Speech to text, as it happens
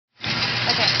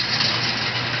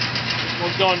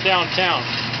going downtown.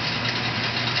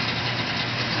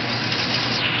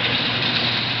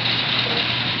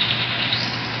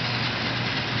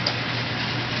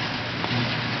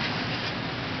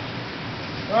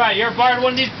 Alright, you ever fired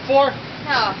one of these before?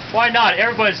 No. Why not?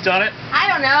 Everybody's done it. I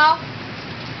don't know.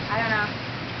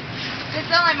 This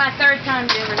is only my third time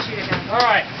to ever shoot a gun.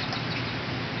 Alright.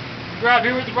 Grab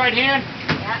here with the right hand.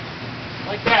 Yeah.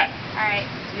 Like that. Alright.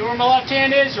 See where my left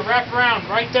hand is? You wrap around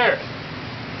right there.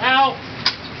 Now,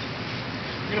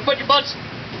 you're going to put your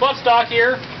buttstock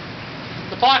here in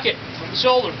the pocket of the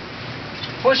shoulder.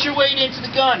 Push your weight into the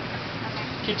gun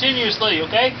continuously,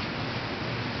 okay?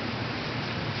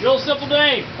 Real simple to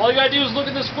aim. All you got to do is look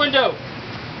at this window.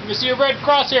 You can see a red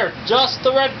crosshair. Just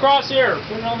the red crosshair.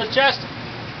 Put it on the chest.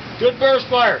 Good burst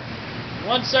fire.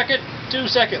 1 second, 2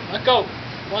 second. Let go.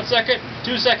 1 second,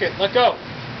 2 second. Let go.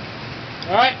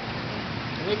 Alright?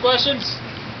 Any questions?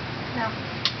 No.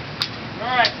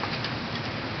 Alright.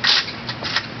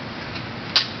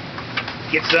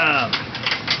 Get some.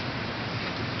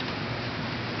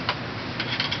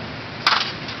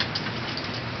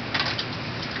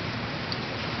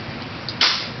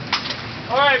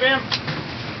 Alright, ma'am.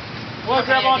 What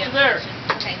grab onto there?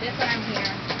 Okay, this one I'm here.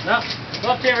 No.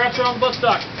 Left hand wraps around the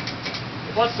buttstock.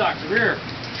 The buttstock, the rear.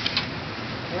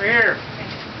 Right here.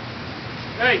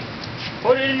 Okay.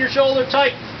 Put it in your shoulder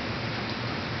tight.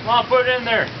 Come on, put it in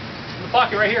there. In the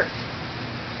pocket right here.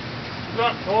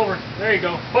 Go over. There you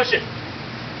go. Push it.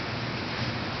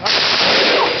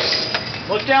 Right.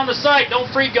 Look down the sight. Don't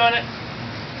free gun it.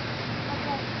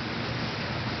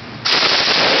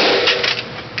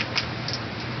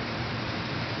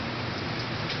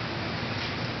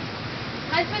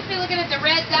 Am I supposed to be looking at the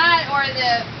red dot or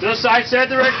the... Just I said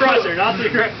the red crosshair, not the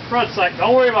front sight.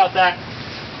 Don't worry about that.